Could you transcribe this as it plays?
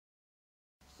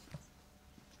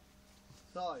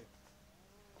So,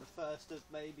 the first of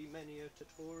maybe many a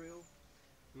tutorial,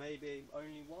 maybe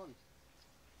only one.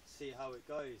 See how it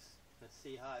goes, let's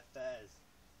see how it fares.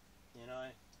 You know,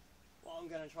 what I'm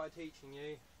going to try teaching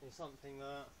you is something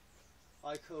that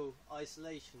I call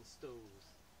isolation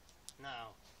stalls. Now,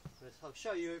 I'll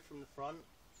show you it from the front.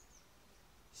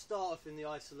 Start off in the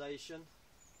isolation,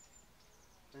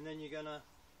 and then you're going to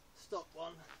stop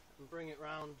one and bring it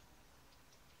round,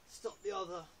 stop the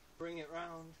other, bring it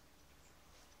round.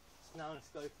 So now let's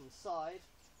go from the side.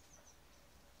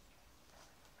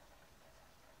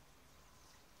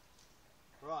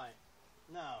 Right,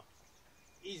 now,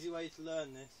 easy way to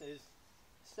learn this is,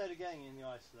 instead of getting in the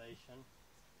isolation,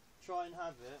 try and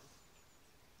have it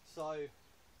so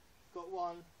got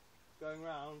one going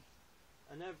round,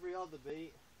 and every other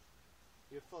beat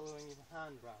you're following your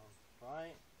hand round,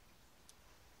 right?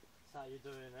 That's how you're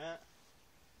doing it,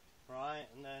 right?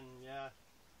 And then, yeah,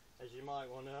 as you might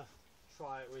want to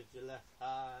try it with your left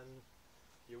hand,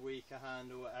 your weaker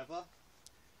hand or whatever,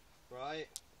 right?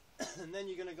 And then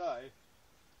you're going to go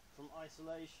from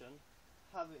isolation,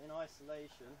 have it in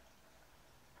isolation,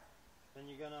 then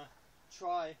you're going to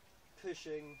try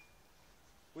pushing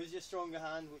with your stronger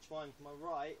hand, which mine's my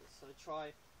right, so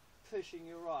try pushing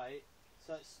your right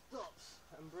so it stops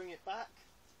and bring it back.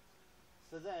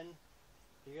 So then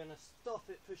you're going to stop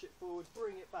it, push it forward,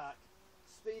 bring it back,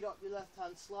 speed up your left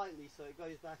hand slightly so it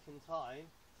goes back in time,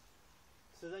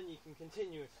 so then you can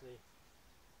continuously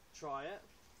try it,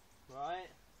 right?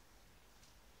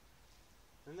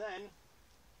 And then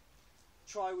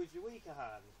try with your weaker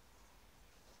hand.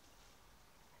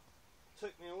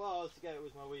 Took me a while to get it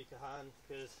with my weaker hand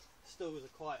because stalls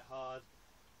are quite hard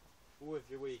with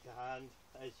your weaker hand,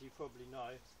 as you probably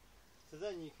know. So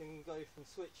then you can go from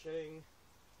switching,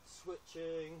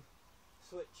 switching,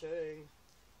 switching,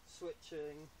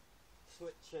 switching,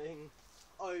 switching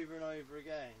over and over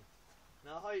again.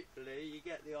 Now hopefully you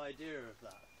get the idea of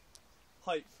that.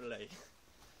 Hopefully.